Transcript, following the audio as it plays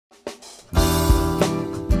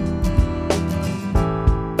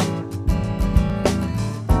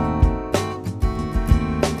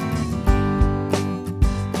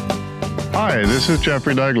Hi, this is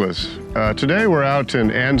Jeffrey Douglas. Today we're out in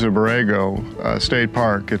Anza Borrego State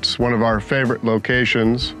Park. It's one of our favorite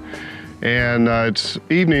locations, and it's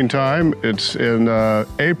evening time. It's in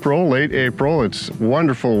April, late April. It's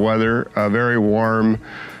wonderful weather, very warm.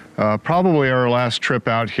 Probably our last trip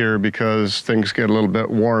out here because things get a little bit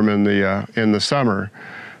warm in the summer.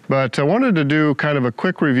 But I wanted to do kind of a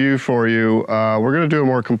quick review for you. We're going to do a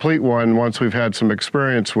more complete one once we've had some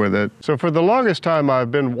experience with it. So for the longest time,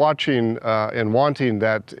 I've been watching and wanting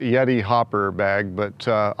that Yeti Hopper bag, but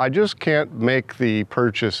I just can't make the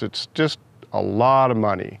purchase. It's just a lot of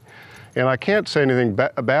money. And I can't say anything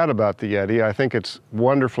bad about the Yeti. I think it's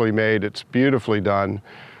wonderfully made. It's beautifully done.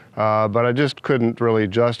 But I just couldn't really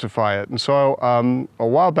justify it. And so a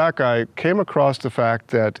while back I came across the fact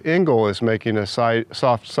that Engel is making a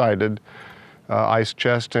soft-sided ice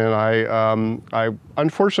chest, and I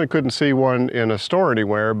unfortunately couldn't see one in a store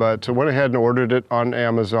anywhere, but I went ahead and ordered it on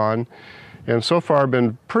Amazon, and so far I've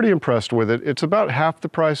been pretty impressed with it. It's about half the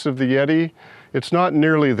price of the Yeti. It's not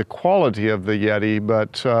nearly the quality of the Yeti,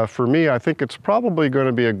 but for me I think it's probably going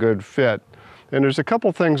to be a good fit. And there's a couple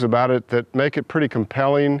things about it that make it pretty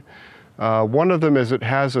compelling. One of them is it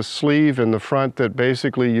has a sleeve in the front that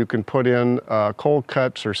basically you can put in cold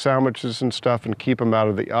cuts or sandwiches and stuff and keep them out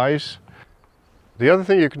of the ice. The other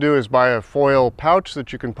thing you can do is buy a foil pouch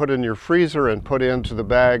that you can put in your freezer and put into the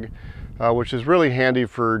bag, which is really handy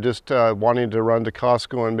for just wanting to run to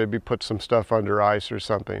Costco and maybe put some stuff under ice or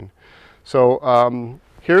something. So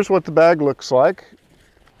here's what the bag looks like.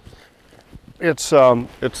 It's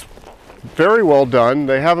very well done.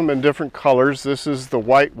 They have them in different colors. This is the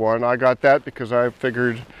white one. I got that because I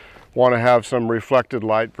figured want to have some reflected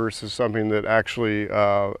light versus something that actually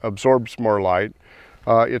absorbs more light.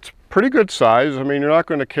 It's pretty good size. I mean, you're not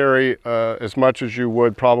going to carry as much as you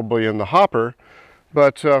would probably in the hopper,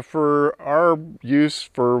 but for our use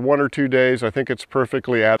for 1 or 2 days, I think it's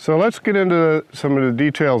perfectly adequate. So let's get into some of the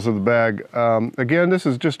details of the bag. Again, this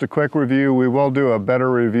is just a quick review. We will do a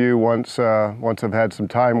better review once I've had some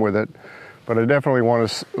time with it. But I definitely want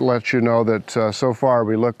to let you know that so far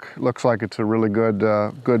looks like it's a really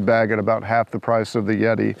good bag at about half the price of the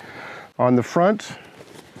Yeti. On the front,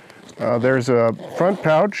 there's a front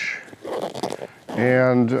pouch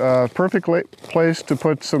and perfect place to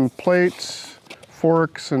put some plates,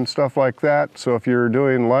 forks, and stuff like that. So if you're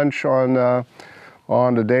doing lunch on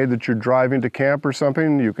the day that you're driving to camp or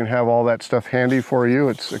something, you can have all that stuff handy for you.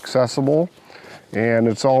 It's accessible, and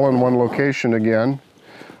it's all in one location again.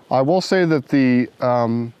 I will say that the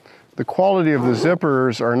quality of the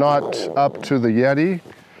zippers are not up to the Yeti,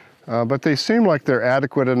 but they seem like they're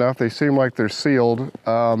adequate enough. They seem like they're sealed.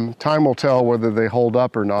 Time will tell whether they hold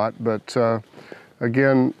up or not, but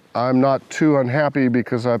again, I'm not too unhappy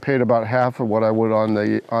because I paid about half of what I would on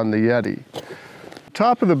the Yeti. The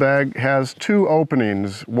top of the bag has 2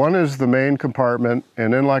 openings. One is the main compartment,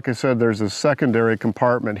 and then, like I said, there's a secondary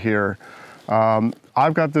compartment here.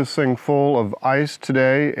 I've got this thing full of ice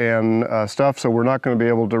today and stuff, so we're not going to be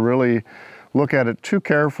able to really look at it too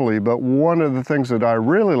carefully, but one of the things that I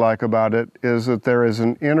really like about it is that there is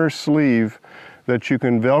an inner sleeve that you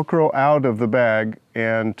can Velcro out of the bag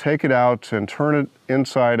and take it out and turn it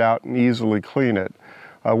inside out and easily clean it.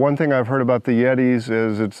 One thing I've heard about the Yetis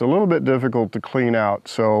is it's a little bit difficult to clean out,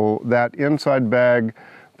 so that inside bag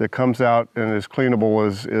that comes out and is cleanable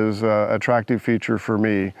is an attractive feature for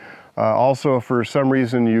me. Also, if for some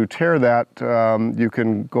reason you tear that, you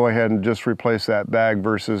can go ahead and just replace that bag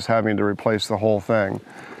versus having to replace the whole thing.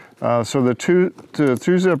 So the two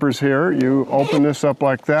zippers here, you open this up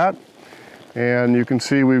like that, and you can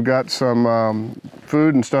see we've got some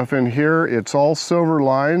food and stuff in here. It's all silver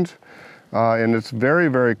lined, and it's very,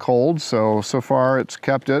 very cold, so far it's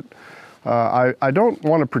kept it. I don't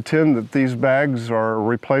want to pretend that these bags are a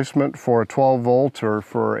replacement for a 12 volt or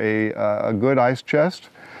for a good ice chest.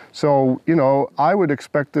 So, you know, I would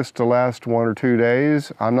expect this to last 1 or 2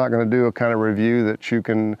 days. I'm not going to do a kind of review that you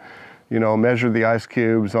can, you know, measure the ice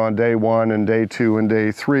cubes on day 1 and day 2 and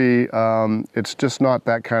day 3. It's just not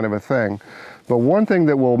that kind of a thing. But one thing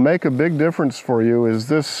that will make a big difference for you is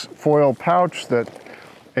this foil pouch that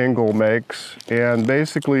Engel makes. And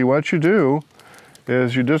basically what you do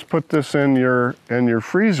is you just put this in your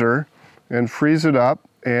freezer and freeze it up,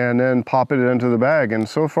 and then pop it into the bag. And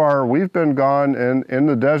so far we've been gone in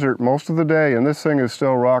the desert most of the day, and this thing is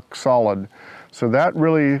still rock solid. So that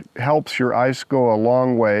really helps your ice go a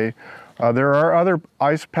long way. There are other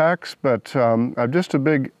ice packs, but I'm just a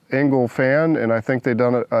big Engel fan, and I think they've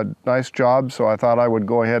done a nice job, so I thought I would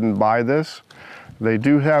go ahead and buy this. They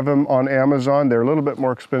do have them on Amazon. They're a little bit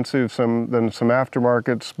more expensive than some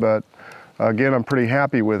aftermarkets, but again, I'm pretty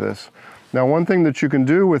happy with this. Now, one thing that you can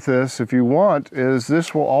do with this, if you want, is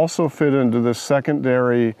this will also fit into this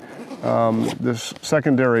secondary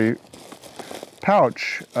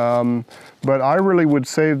pouch. But I really would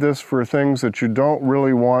save this for things that you don't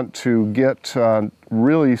really want to get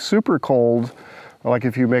really super cold, like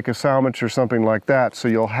if you make a sandwich or something like that. So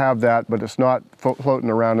you'll have that, but it's not floating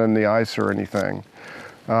around in the ice or anything.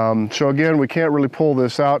 So again, we can't really pull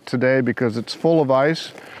this out today because it's full of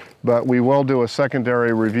ice, but we will do a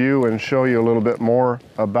secondary review and show you a little bit more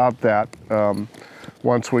about that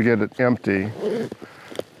once we get it empty.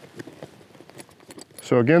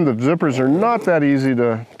 So again, the zippers are not that easy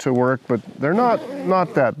to work, but they're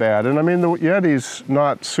not that bad. And I mean, the Yeti's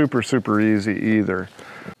not super easy either.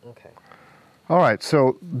 Okay. All right,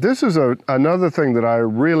 so this is another thing that I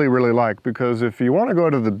really like, because if you want to go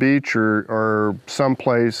to the beach or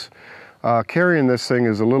someplace, carrying this thing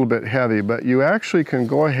is a little bit heavy, but you actually can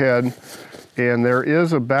go ahead, and there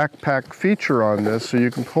is a backpack feature on this, so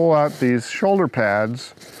you can pull out these shoulder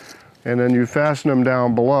pads and then you fasten them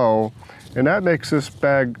down below, and that makes this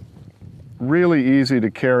bag really easy to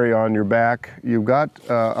carry on your back. You've got,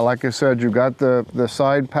 like I said, you've got the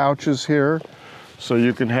side pouches here, so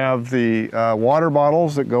you can have the water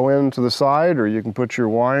bottles that go into the side, or you can put your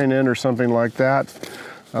wine in or something like that.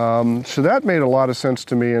 So that made a lot of sense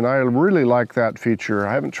to me, and I really like that feature.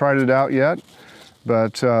 I haven't tried it out yet,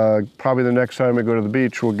 but probably the next time we go to the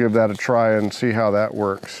beach, we'll give that a try and see how that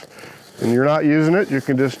works. And you're not using it, you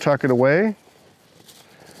can just tuck it away.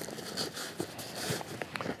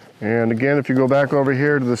 And again, if you go back over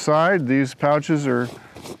here to the side, these pouches are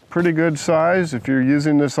pretty good size. If you're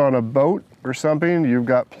using this on a boat or something, you've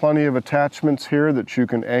got plenty of attachments here that you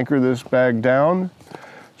can anchor this bag down,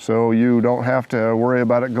 so you don't have to worry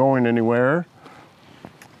about it going anywhere.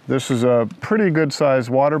 This is a pretty good sized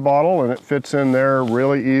water bottle, and it fits in there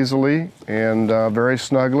really easily and very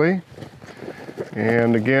snugly.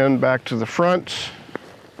 And again, back to the front.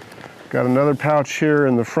 Got another pouch here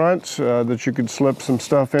in the front that you could slip some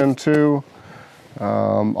stuff into.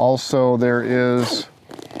 Also, there is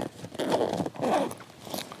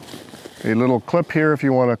a little clip here if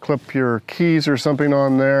you want to clip your keys or something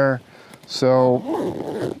on there. So,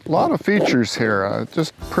 a lot of features here.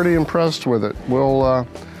 Just pretty impressed with it. We'll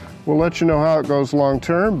let you know how it goes long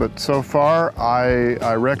term, but so far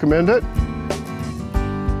I recommend it.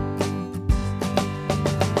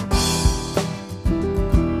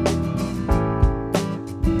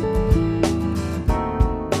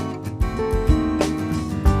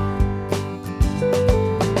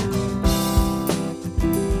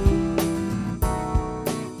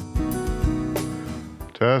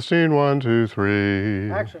 Testing 1, 2,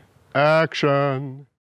 3. Action. Action.